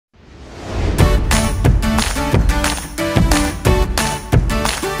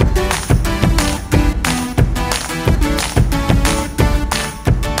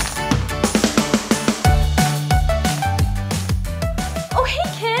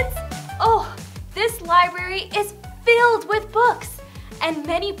library is filled with books, and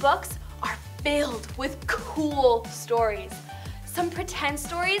many books are filled with cool stories. Some pretend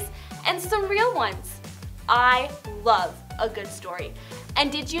stories and some real ones. I love a good story. And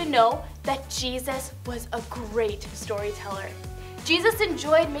did you know that Jesus was a great storyteller? Jesus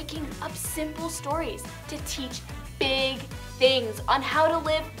enjoyed making up simple stories to teach big things on how to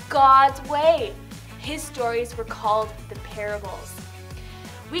live God's way. His stories were called the parables.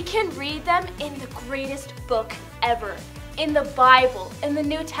 We can read them in the greatest book ever, in the Bible, in the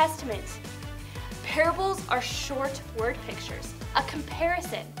New Testament. Parables are short word pictures, a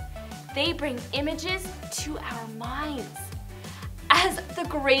comparison. They bring images to our minds. As the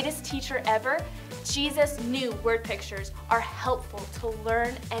greatest teacher ever, Jesus knew word pictures are helpful to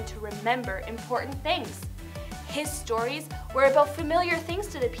learn and to remember important things. His stories were about familiar things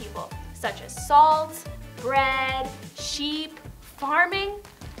to the people, such as salt, bread, sheep, farming.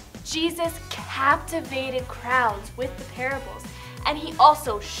 Jesus captivated crowds with the parables, and he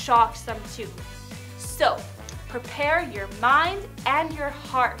also shocked some too. So, prepare your mind and your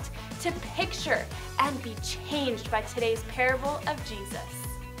heart to picture and be changed by today's parable of Jesus.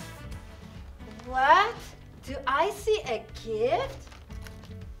 What? Do I see a gift?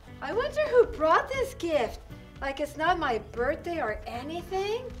 I wonder who brought this gift. Like it's not my birthday or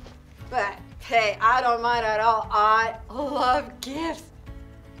anything. But hey, I don't mind at all. I love gifts.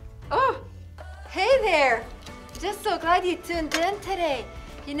 Oh, hey there. Just so glad you tuned in today.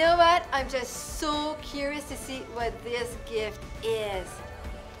 You know what? I'm just so curious to see what this gift is.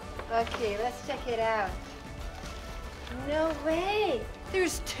 Okay, let's check it out. No way.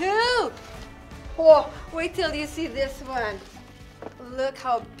 There's two. Oh, wait till you see this one. Look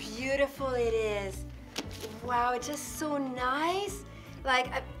how beautiful it is. Wow, it's just so nice.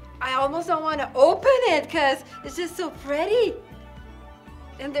 Like, I almost don't want to open it because it's just so pretty.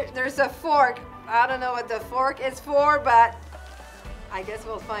 And there's a fork. I don't know what the fork is for, but I guess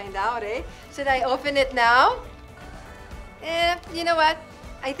we'll find out, eh? Should I open it now? You know what?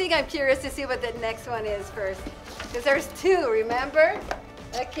 I think I'm curious to see what the next one is first. Because there's two, remember?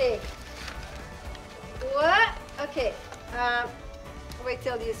 Okay. What? Okay. Wait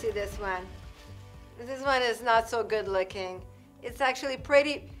till you see this one. This one is not so good looking. It's actually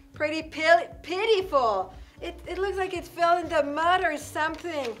pretty pitiful. It looks like it fell in the mud or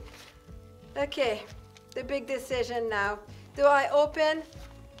something. Okay, the big decision now. Do I open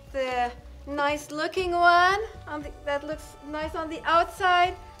the nice looking one that looks nice on the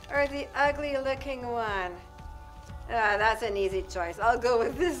outside or the ugly looking one? That's an easy choice. I'll go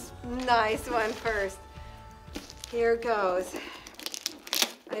with this nice one first. Here goes.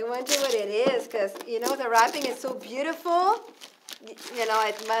 I wonder what it is because, you know, the wrapping is so beautiful. You know,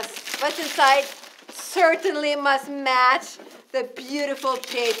 it must, what's inside certainly must match the beautiful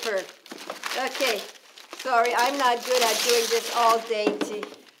paper. Okay, sorry, I'm not good at doing this all dainty.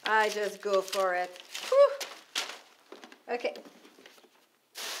 I just go for it. Whew. Okay.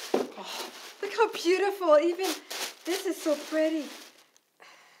 Oh, look how beautiful. Even this is so pretty.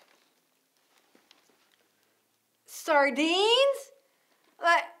 Sardines?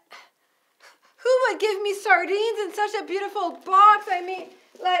 Like, who would give me sardines in such a beautiful box? I mean,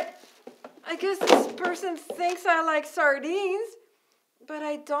 like, I guess this person thinks I like sardines, but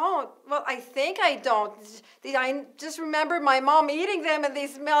I don't. Well, I think I don't. I just remember my mom eating them and they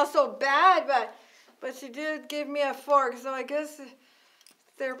smell so bad, but she did give me a fork, so I guess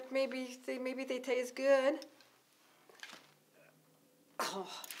maybe they taste good. Oh,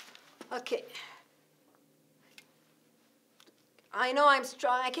 okay. I know I'm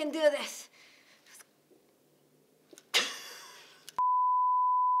strong. I can do this.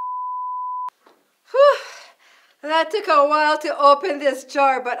 Whew. That took a while to open this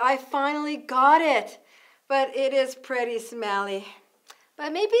jar, but I finally got it. But it is pretty smelly.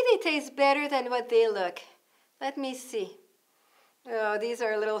 But maybe they taste better than what they look. Let me see. Oh, these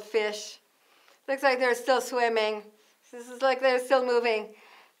are little fish. Looks like they're still swimming. This is like they're still moving.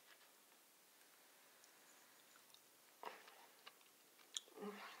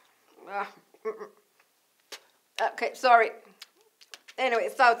 Okay, sorry. Anyway,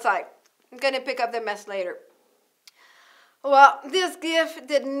 it's outside. I'm going to pick up the mess later. Well, this gift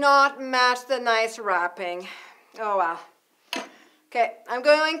did not match the nice wrapping. Oh, well. Okay, I'm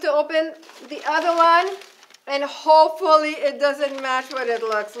going to open the other one, and hopefully it doesn't match what it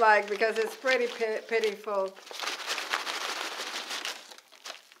looks like because it's pretty pitiful.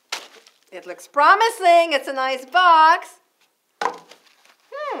 It looks promising. It's a nice box.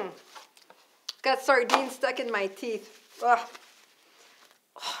 Got sardines stuck in my teeth. Ugh.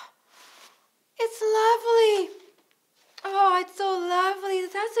 It's lovely. Oh, it's so lovely.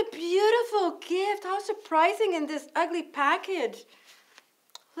 that's a beautiful gift. How surprising in this ugly package.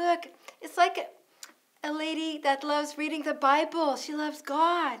 Look, it's like a lady that loves reading the Bible. She loves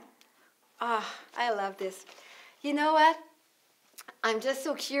God. I love this. You know what? I'm just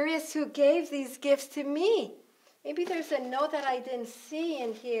so curious who gave these gifts to me. Maybe there's a note that I didn't see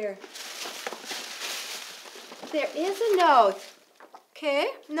in here. There is a note. Okay,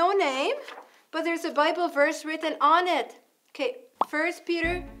 no name, but there's a Bible verse written on it. Okay, 1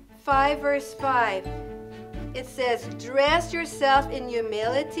 Peter 5 verse 5. It says, dress yourself in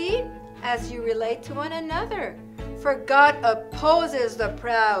humility as you relate to one another. For God opposes the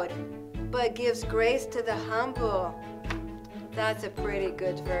proud, but gives grace to the humble. That's a pretty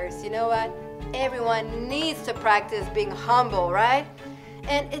good verse. You know what? Everyone needs to practice being humble, right?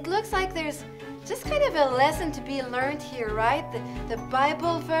 And it looks like there's just kind of a lesson to be learned here, right? The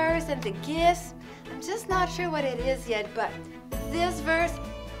Bible verse and the gifts. I'm just not sure what it is yet, but this verse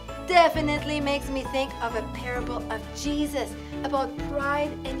definitely makes me think of a parable of Jesus about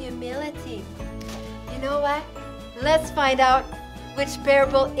pride and humility. You know what? Let's find out which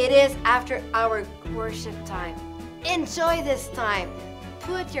parable it is after our worship time. Enjoy this time.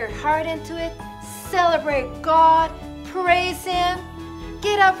 Put your heart into it. Celebrate God. Praise Him.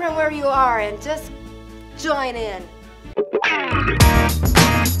 Get up from where you are and just join in.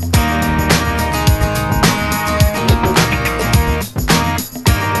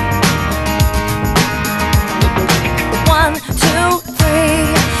 One, two,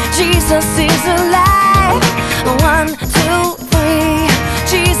 three, Jesus is alive. 1, 2, 3,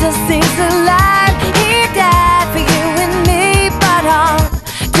 Jesus is alive. He died for you and me, but on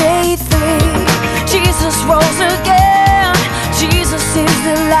day 3, Jesus rose again. Jesus is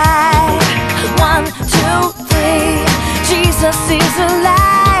alive. 1, 2, 3, Jesus is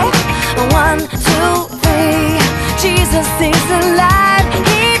alive. 1, 2, 3, Jesus is alive.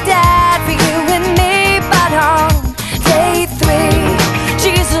 He died for you and me, but on day 3,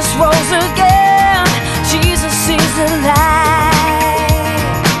 Jesus rose again. Jesus is alive.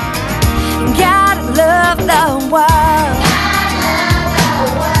 God loved the world,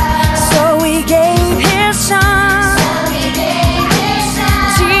 so He gave His Son.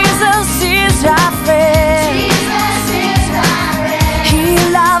 Jesus is our friend. He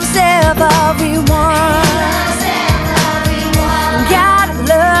loves everyone. God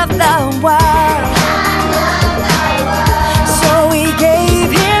loved the world, so He gave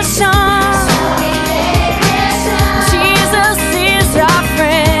His Son. Jesus is our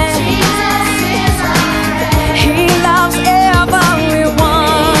friend. He loves everyone.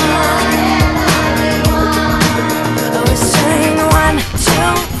 We sing 1,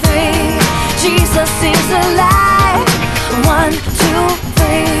 2, 3. Jesus is alive. 1, 2,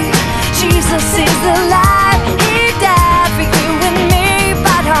 3. Jesus is alive. He died for you and me,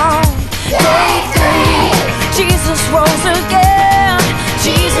 but on day 3, Jesus rose again.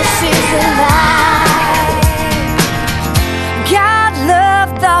 Jesus is alive. God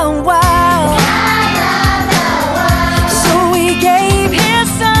loved the world, so He gave His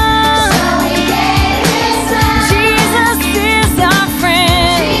Son. Jesus is our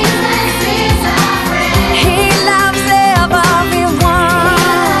friend. He loves everyone.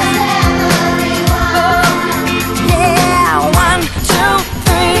 Yeah, 1, 2,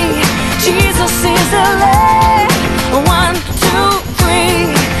 3, Jesus is alive. 1, 2,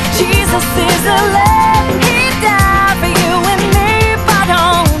 3, Jesus is alive. He died for you and me, but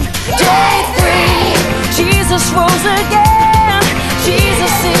on day 3, Jesus rose again.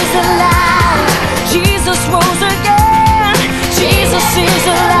 Jesus is alive. Jesus rose again. Jesus is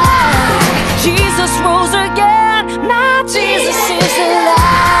alive. Jesus rose again. My Jesus is alive.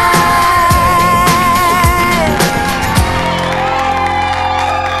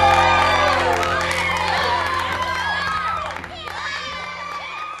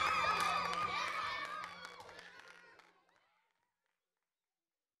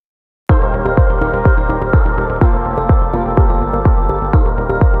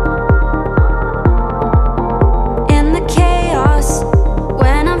 In the chaos,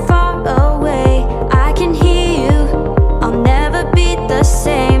 when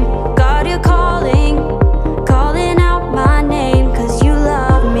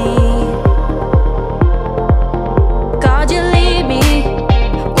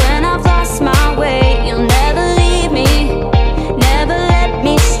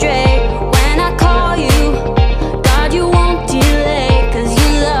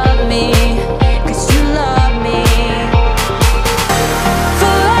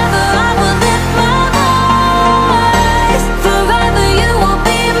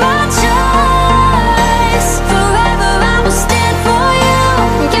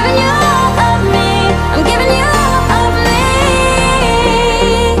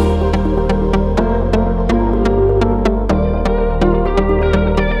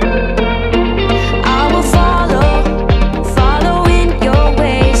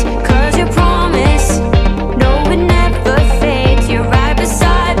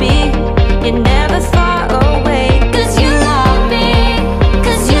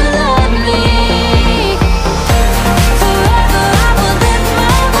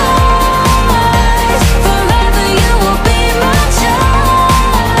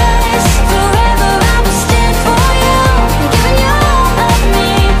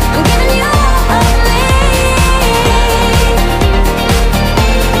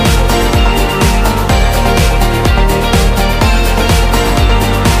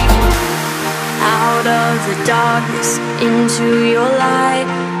darkness into your light.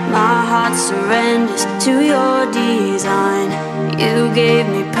 My heart surrenders to your design. You gave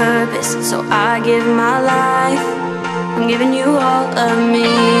me purpose, so I give my life. I'm giving you all of me.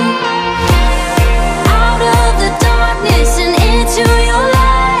 Out of the darkness and into your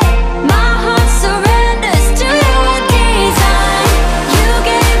light. My heart surrenders to your design. You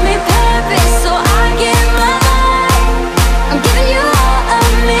gave me purpose, so I give my life. I'm giving you all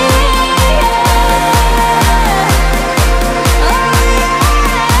of me.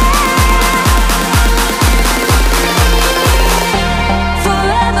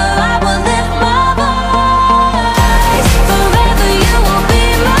 Forever I will lift my voice. Forever you will be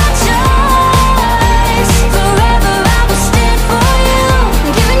my choice. Forever I will stand for you.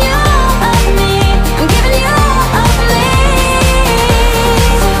 I'm giving you all of me. I'm giving you all of me.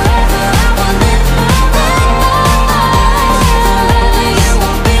 Forever I will lift my voice. Forever you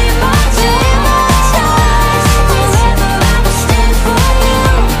will be my choice. Forever I will stand for you.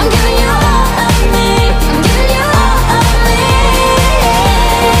 I'm giving you all of me. I'm giving you all of me.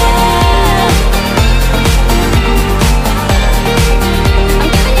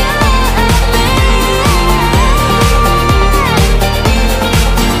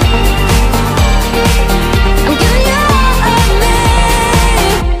 I'm giving you all of me.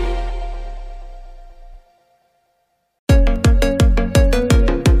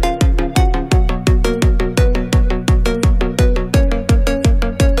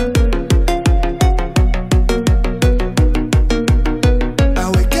 I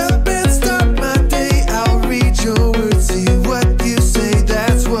wake up and start my day. I'll read your words, see what you say.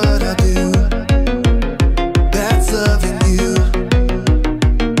 That's what I do. That's loving you.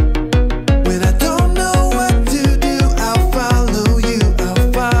 When I don't know what to do, I'll follow you.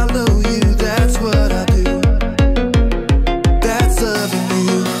 I'll follow you. That's what I do. That's loving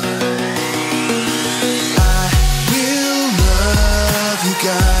you. I will love you,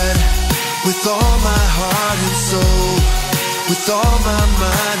 God, with all my heart and soul, with all my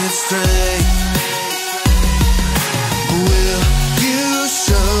mind and strength. Will you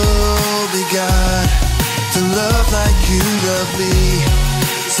show me, God, to love like you love me,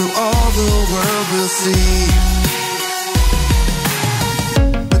 so all the world will see?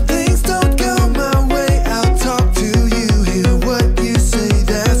 When things don't go my way, I'll talk to you, hear what you say.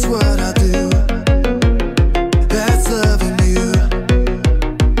 That's what I do. That's loving you.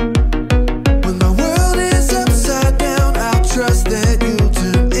 When my world is upside down, I'll trust that you'll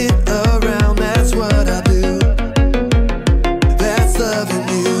turn it around. That's what I do. That's loving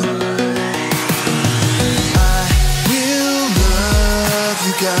you. I will love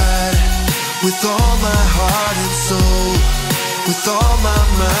you, God, with all my heart and soul, with all my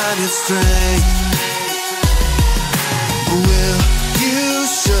mind and strength. Will you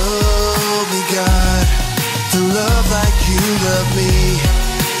show me, God, to love like you love me,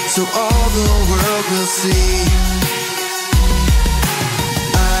 so all the world will see?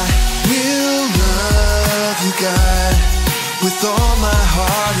 I will love you, God, with all my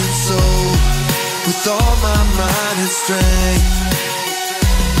heart and soul, with all my mind and strength.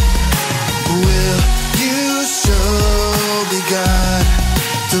 Will you show me, God,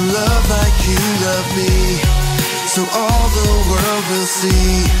 to love like you love me, so all the world will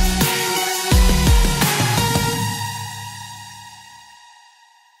see?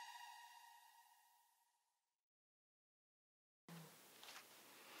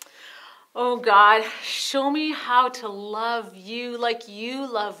 Oh God, show me how to love you like you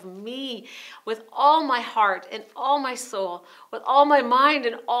love me, with all my heart and all my soul, with all my mind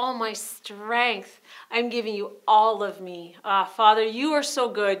and all my strength. I'm giving you all of me. Father, you are so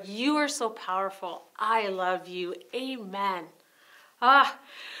good. You are so powerful. I love you. Amen.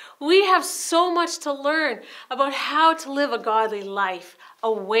 We have so much to learn about how to live a godly life,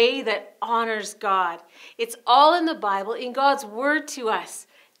 a way that honors God. It's all in the Bible, in God's word to us.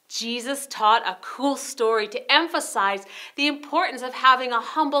 Jesus taught a cool story to emphasize the importance of having a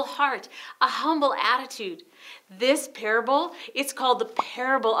humble heart, a humble attitude. This parable, it's called the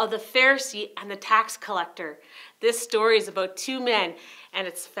parable of the Pharisee and the tax collector. This story is about two men, and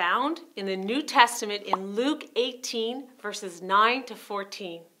it's found in the New Testament in Luke 18, verses 9 to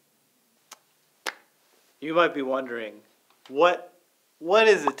 14. You might be wondering, what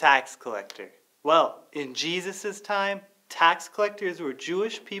is a tax collector? Well, in Jesus' time, tax collectors were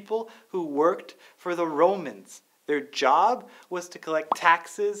Jewish people who worked for the Romans. Their job was to collect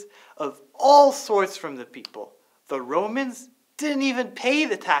taxes of all sorts from the people. The Romans didn't even pay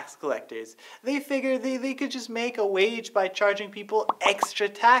the tax collectors. They figured they could just make a wage by charging people extra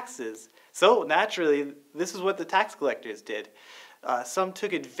taxes. So naturally, this is what the tax collectors did. Some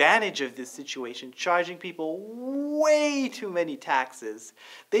took advantage of this situation, charging people way too many taxes.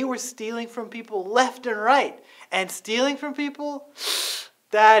 They were stealing from people left and right. And stealing from people,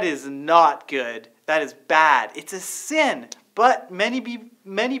 that is not good. That is bad. It's a sin. But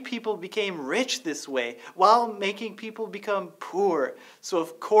many people became rich this way while making people become poor. So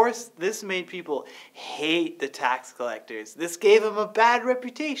of course this made people hate the tax collectors. This gave them a bad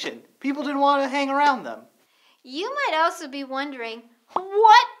reputation. People didn't want to hang around them. You might also be wondering,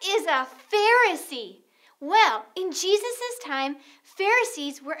 what is a Pharisee? Well, in Jesus' time,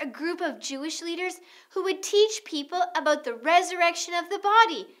 Pharisees were a group of Jewish leaders who would teach people about the resurrection of the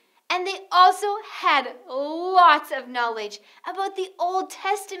body. And they also had lots of knowledge about the Old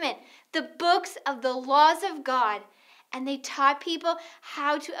Testament, the books of the laws of God. And they taught people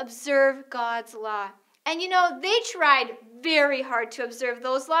how to observe God's law. And you know, they tried very hard to observe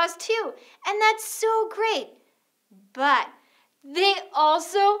those laws too. And that's so great. But they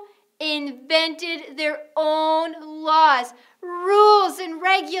also invented their own laws, rules, and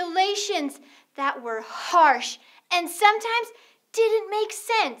regulations that were harsh and sometimes didn't make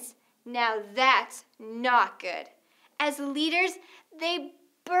sense. Now that's not good. As leaders, they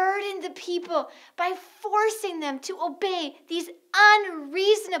burdened the people by forcing them to obey these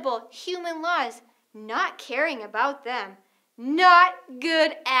unreasonable human laws, not caring about them. Not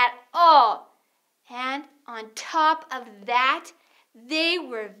good at all. And on top of that, they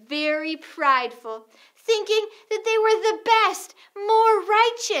were very prideful, thinking that they were the best, more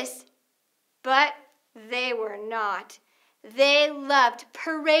righteous. But they were not. They loved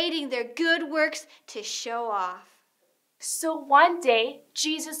parading their good works to show off. So one day,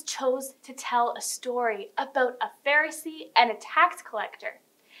 Jesus chose to tell a story about a Pharisee and a tax collector.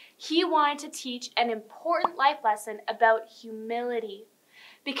 He wanted to teach an important life lesson about humility,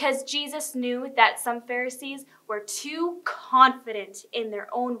 because Jesus knew that some Pharisees were too confident in their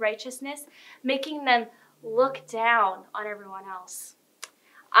own righteousness, making them look down on everyone else.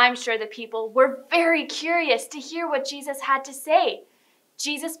 I'm sure the people were very curious to hear what Jesus had to say.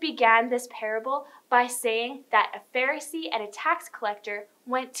 Jesus began this parable by saying that a Pharisee and a tax collector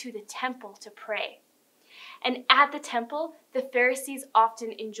went to the temple to pray. And at the temple, the Pharisees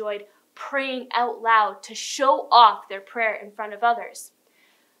often enjoyed praying out loud to show off their prayer in front of others.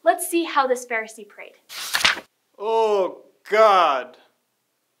 Let's see how this Pharisee prayed. Oh God,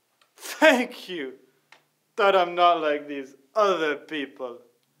 thank you that I'm not like these other people.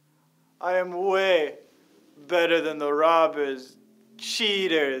 I am way better than the robbers,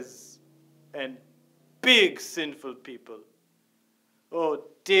 cheaters, and big sinful people. Oh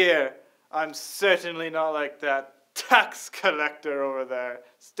dear, I'm certainly not like that tax collector over there,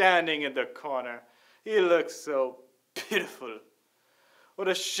 standing in the corner. He looks so pitiful. What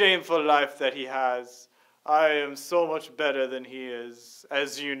a shameful life that he has. I am so much better than he is,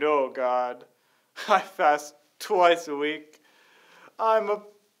 as you know, God. I fast twice a week. I'm a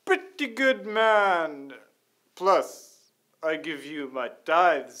pretty good man. Plus, I give you my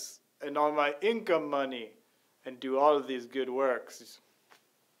tithes and all my income money and do all of these good works.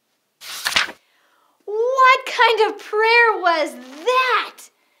 What kind of prayer was that?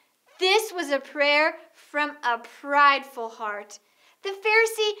 This was a prayer from a prideful heart. The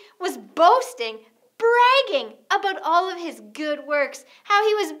Pharisee was boasting, bragging about all of his good works, how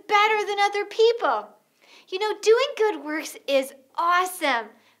he was better than other people. You know, doing good works is awesome,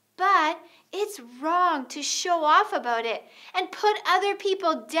 but it's wrong to show off about it and put other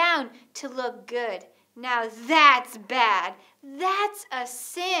people down to look good. Now that's bad. That's a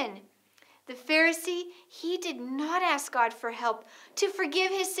sin. The Pharisee, he did not ask God for help to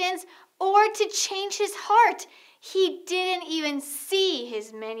forgive his sins or to change his heart. He didn't even see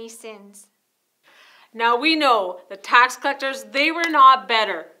his many sins. Now we know the tax collectors, they were not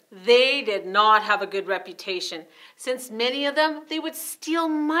better. They did not have a good reputation, since many of them, they would steal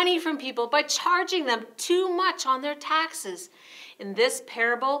money from people by charging them too much on their taxes. In this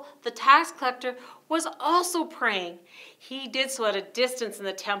parable, the tax collector was also praying. He did so at a distance in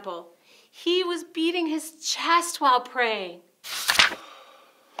the temple. He was beating his chest while praying.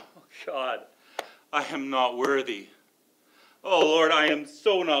 Oh God, I am not worthy. Oh Lord, I am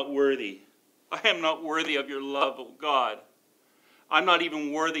so not worthy. I am not worthy of your love, oh God. I'm not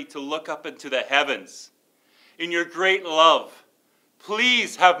even worthy to look up into the heavens. In your great love,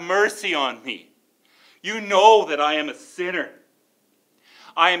 please have mercy on me. You know that I am a sinner.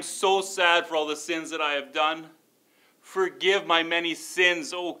 I am so sad for all the sins that I have done. Forgive my many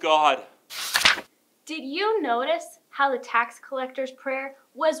sins, oh God. Did you notice how the tax collector's prayer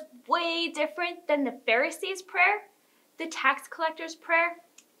was way different than the Pharisee's prayer? The tax collector's prayer,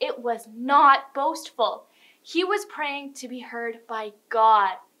 it was not boastful. He was praying to be heard by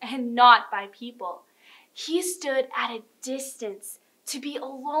God and not by people. He stood at a distance to be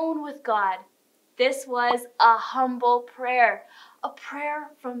alone with God. This was a humble prayer, a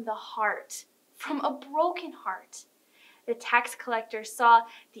prayer from the heart, from a broken heart. The tax collector saw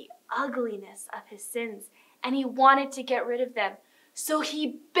the ugliness of his sins, and he wanted to get rid of them. So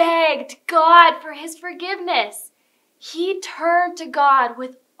he begged God for his forgiveness. He turned to God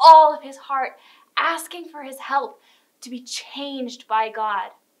with all of his heart, asking for his help to be changed by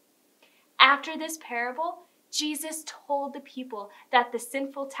God. After this parable, Jesus told the people that the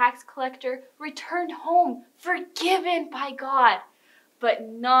sinful tax collector returned home forgiven by God, but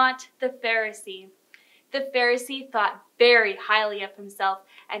not the Pharisee. The Pharisee thought very highly of himself,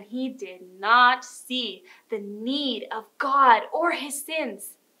 and he did not see the need of God or his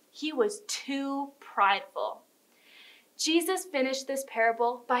sins. He was too prideful. Jesus finished this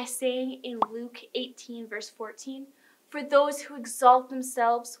parable by saying in Luke 18, verse 14, "For those who exalt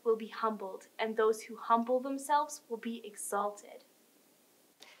themselves will be humbled, and those who humble themselves will be exalted."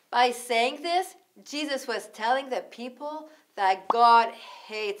 By saying this, Jesus was telling the people that God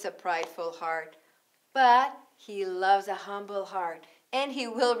hates a prideful heart, but he loves a humble heart, and he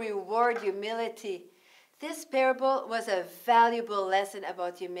will reward humility. This parable was a valuable lesson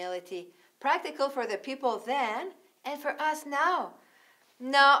about humility, practical for the people then and for us now.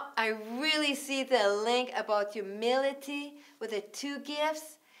 Now, I really see the link about humility with the two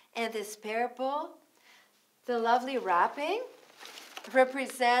gifts and this parable. The lovely wrapping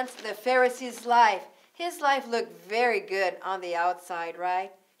represents the Pharisee's life. His life looked very good on the outside,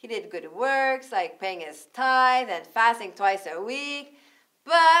 right? He did good works like paying his tithe and fasting twice a week.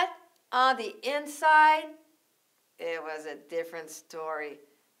 But on the inside, it was a different story.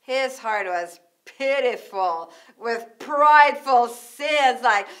 His heart was pitiful with prideful sins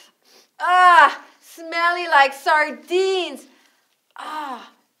like, smelly like sardines.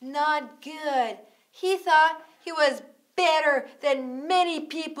 Not good. He thought he was better than many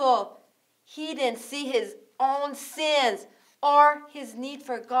people. He didn't see his own sins or his need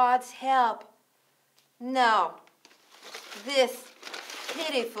for God's help. No, this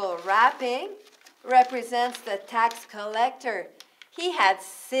pitiful wrapping represents the tax collector. He had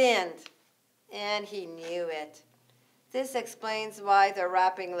sinned, and he knew it. This explains why the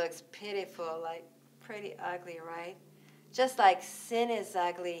wrapping looks pitiful, like pretty ugly, right? Just like sin is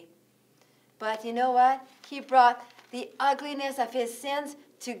ugly. But you know what? He brought the ugliness of his sins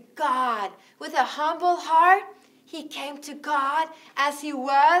to God. With a humble heart, he came to God as he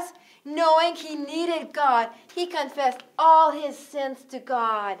was, knowing he needed God. He confessed all his sins to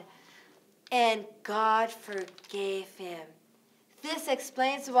God, and God forgave him. This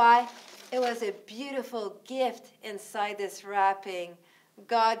explains why it was a beautiful gift inside this wrapping.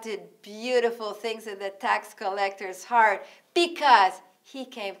 God did beautiful things in the tax collector's heart because he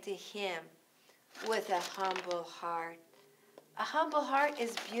came to him with a humble heart. A humble heart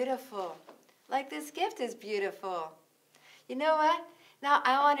is beautiful, like this gift is beautiful. You know what? Now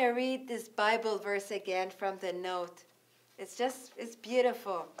I want to read this Bible verse again from the note. It's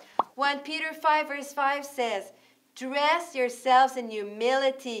beautiful. 1 Peter 5 verse 5 says, "Dress yourselves in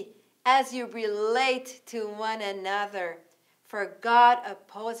humility as you relate to one another. For God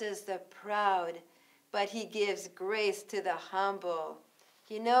opposes the proud, but he gives grace to the humble."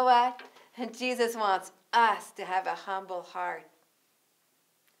 You know what? Jesus wants us to have a humble heart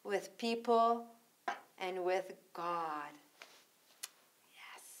with people and with God.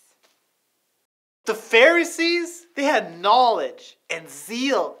 Yes. The Pharisees, they had knowledge and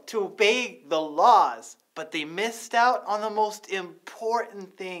zeal to obey the laws, but they missed out on the most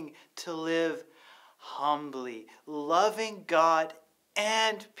important thing: to live humbly, loving God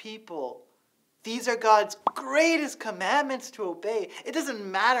and people. These are God's greatest commandments to obey. It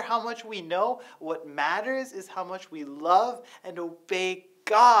doesn't matter how much we know. What matters is how much we love and obey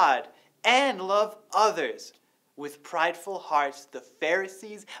God and love others. With prideful hearts, the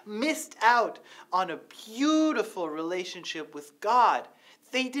Pharisees missed out on a beautiful relationship with God.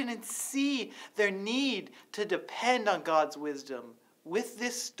 They didn't see their need to depend on God's wisdom. With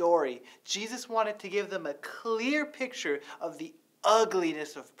this story, Jesus wanted to give them a clear picture of the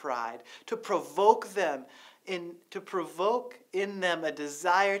ugliness of pride, to provoke in them a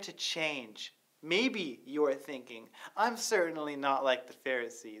desire to change. Maybe you're thinking, I'm certainly not like the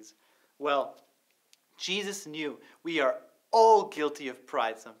Pharisees. Well, Jesus knew we are all guilty of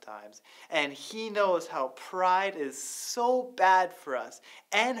pride sometimes, and he knows how pride is so bad for us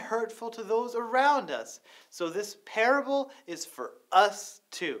and hurtful to those around us. So this parable is for us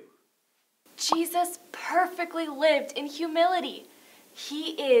too. Jesus perfectly lived in humility.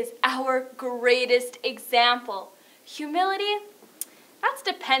 He is our greatest example. Humility, that's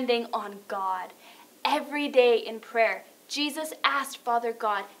depending on God. Every day in prayer, Jesus asked Father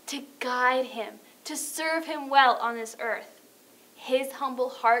God to guide him, to serve him well on this earth. His humble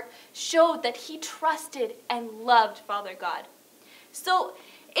heart showed that he trusted and loved Father God. So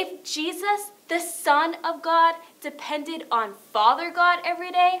if Jesus, the Son of God, depended on Father God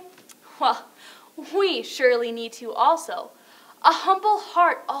every day, well, we surely need to also. A humble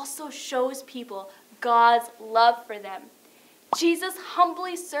heart also shows people God's love for them. Jesus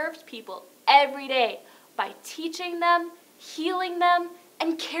humbly served people every day by teaching them, healing them,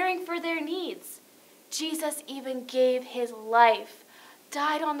 and caring for their needs. Jesus even gave his life,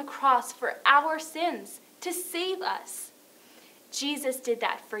 died on the cross for our sins to save us. Jesus did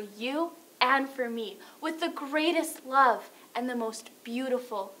that for you and for me with the greatest love and the most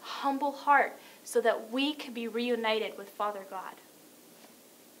beautiful, humble heart so that we could be reunited with Father God.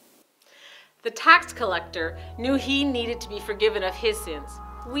 The tax collector knew he needed to be forgiven of his sins.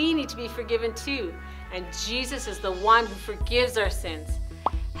 We need to be forgiven too, and Jesus is the one who forgives our sins.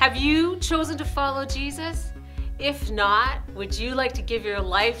 Have you chosen to follow Jesus? If not, would you like to give your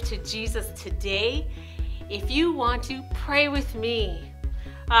life to Jesus today? If you want to, pray with me.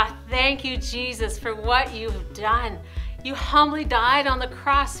 Thank you, Jesus, for what you have done. You humbly died on the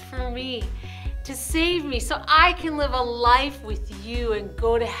cross for me to save me so I can live a life with you and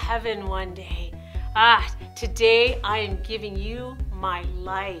go to heaven one day. Today I am giving you my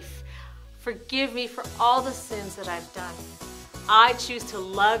life. Forgive me for all the sins that I've done. I choose to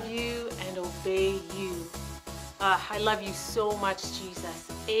love you and obey you. I love you so much,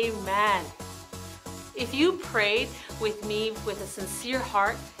 Jesus. Amen. If you prayed with me with a sincere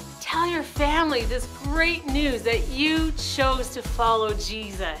heart, tell your family this great news that you chose to follow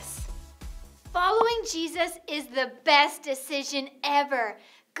Jesus. Following Jesus is the best decision ever.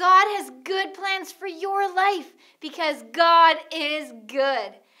 God has good plans for your life because God is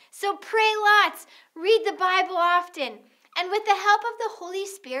good. So pray lots, read the Bible often, and with the help of the Holy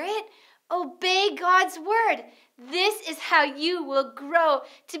Spirit, obey God's word. This is how you will grow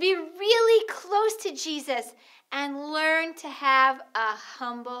to be really close to Jesus and learn to have a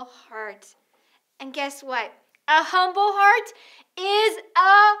humble heart. And guess what? A humble heart is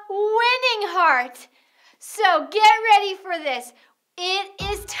a winning heart. So get ready for this. It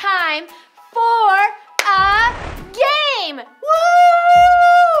is time for a game.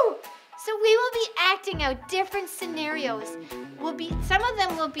 Woo! So we will be acting out different scenarios. Some of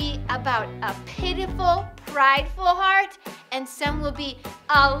them will be about a pitiful, prideful heart, and some will be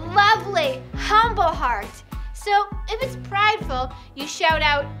a lovely, humble heart. So if it's prideful, you shout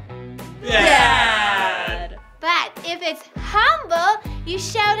out, Dad. But if it's humble, you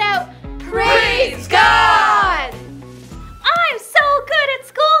shout out, Praise God! I'm so good at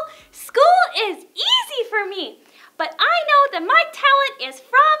school. School is easy for me. But I know that my talent is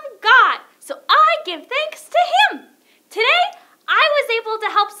from God, so I give thanks to him. Today, I was able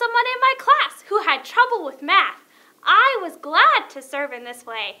to help someone in my class who had trouble with math. I was glad to serve in this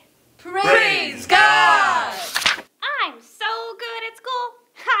way. Praise God! I'm so good at school.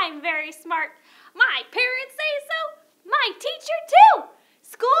 I'm very smart. My parents say so. My teacher too.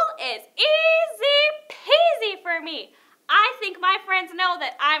 School is easy peasy for me. I think my friends know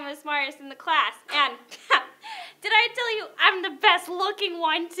that I'm the smartest in the class. And did I tell you I'm the best looking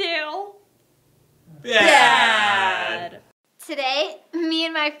one too? Dad! Today, me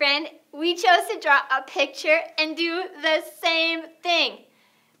and my friend, we chose to draw a picture and do the same thing.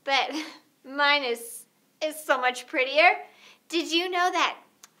 But mine is so much prettier. Did you know that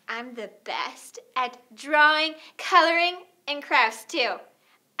I'm the best at drawing, coloring, and crafts too?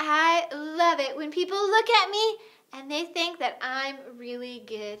 I love it when people look at me and they think that I'm really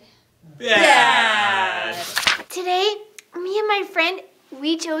good. Dad! Today, me and my friend,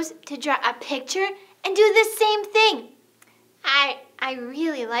 we chose to draw a picture and do the same thing. I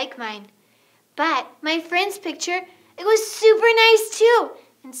really like mine. But my friend's picture, it was super nice too.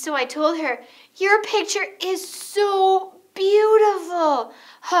 And so I told her, your picture is so beautiful.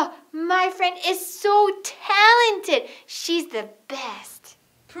 My friend is so talented. She's the best.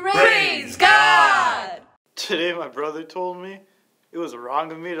 Praise God! Today my brother told me it was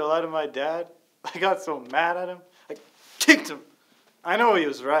wrong of me to lie to my dad. I got so mad at him. I kicked him. I know he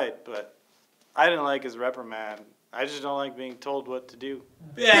was right, but I didn't like his reprimand. I just don't like being told what to do.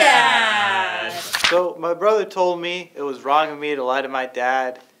 Dad! So my brother told me it was wrong of me to lie to my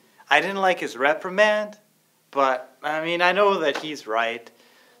dad. I didn't like his reprimand, but I know that he's right.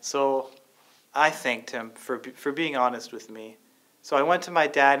 So I thanked him for being honest with me. So I went to my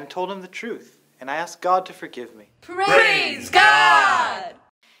dad and told him the truth. and I ask God to forgive me. Praise God!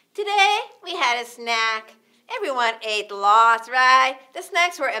 Today, we had a snack. Everyone ate lots, right? The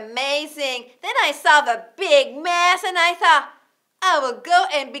snacks were amazing. Then I saw the big mess and I thought, I will go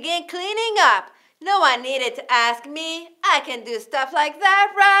and begin cleaning up. No one needed to ask me. I can do stuff like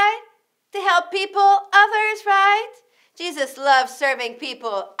that, right? To help people, others, right? Jesus loves serving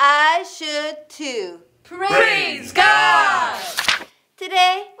people. I should too. Praise God!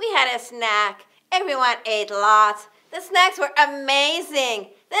 Today, we had a snack. Everyone ate lots. The snacks were amazing.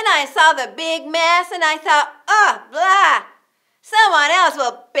 Then I saw the big mess and I thought, oh, blah. Someone else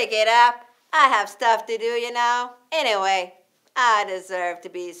will pick it up. I have stuff to do, you know. Anyway, I deserve to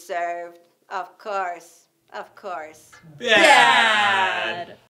be served. Of course. Of course.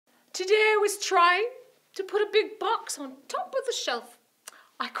 Bad! Today I was trying to put a big box on top of the shelf.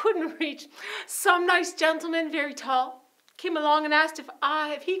 I couldn't reach. Some nice gentleman, very tall, came along and asked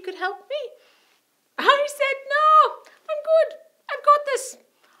if he could help me. I said, no, I'm good. I've got this.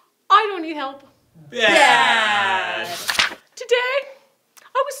 I don't need help. Bad! Today,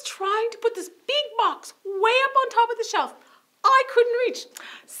 I was trying to put this big box way up on top of the shelf. I couldn't reach.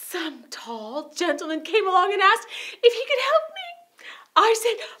 Some tall gentleman came along and asked if he could help me. I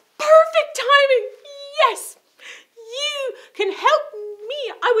said, perfect timing. Yes, you can help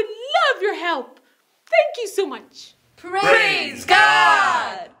me. I would love your help. Thank you so much. Praise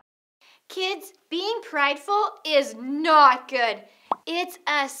God! Kids, being prideful is not good. It's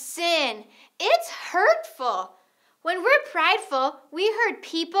a sin. It's hurtful. When we're prideful, we hurt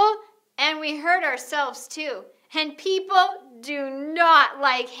people and we hurt ourselves too. And people do not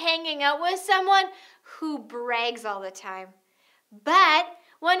like hanging out with someone who brags all the time. But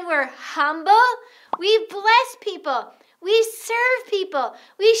when we're humble, we bless people. We serve people.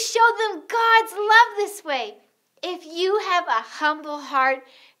 We show them God's love this way. If you have a humble heart,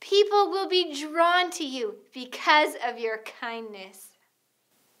 people will be drawn to you because of your kindness.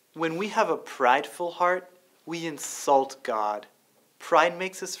 When we have a prideful heart, we insult God. Pride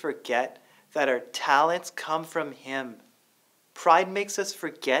makes us forget that our talents come from Him. Pride makes us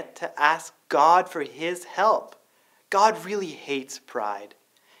forget to ask God for His help. God really hates pride.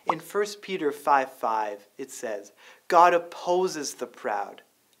 In 1 Peter 5:5, it says, God opposes the proud.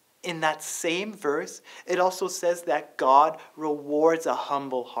 In that same verse, it also says that God rewards a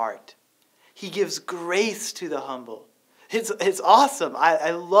humble heart. He gives grace to the humble. It's awesome.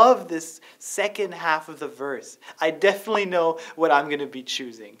 I love this second half of the verse. I definitely know what I'm going to be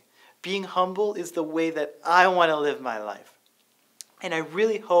choosing. Being humble is the way that I want to live my life. And I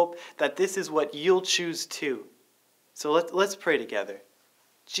really hope that this is what you'll choose too. So let's pray together.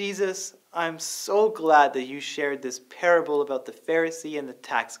 Jesus, I'm so glad that you shared this parable about the Pharisee and the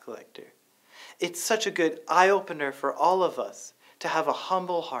tax collector. It's such a good eye-opener for all of us to have a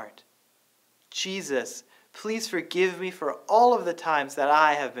humble heart. Jesus, please forgive me for all of the times that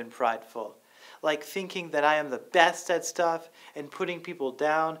I have been prideful, like thinking that I am the best at stuff and putting people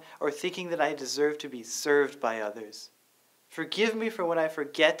down, or thinking that I deserve to be served by others. Forgive me for when I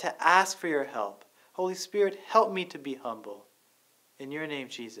forget to ask for your help. Holy Spirit, help me to be humble. In your name,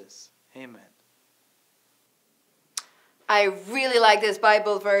 Jesus. Amen. I really like this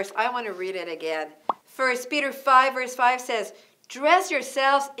Bible verse. I want to read it again. 1 Peter 5 verse 5 says, dress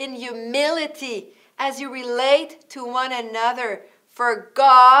yourselves in humility as you relate to one another, for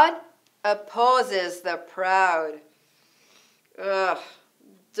God opposes the proud. Ugh,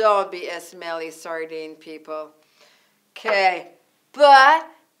 don't be a smelly sardine, people. Okay, but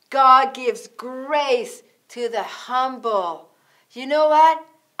God gives grace to the humble. You know what?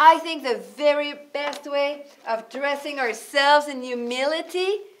 I think the very best way of dressing ourselves in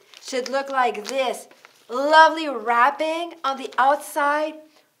humility should look like this. Lovely wrapping on the outside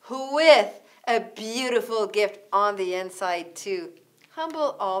with a beautiful gift on the inside too.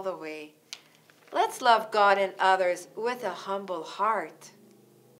 Humble all the way. Let's love God and others with a humble heart.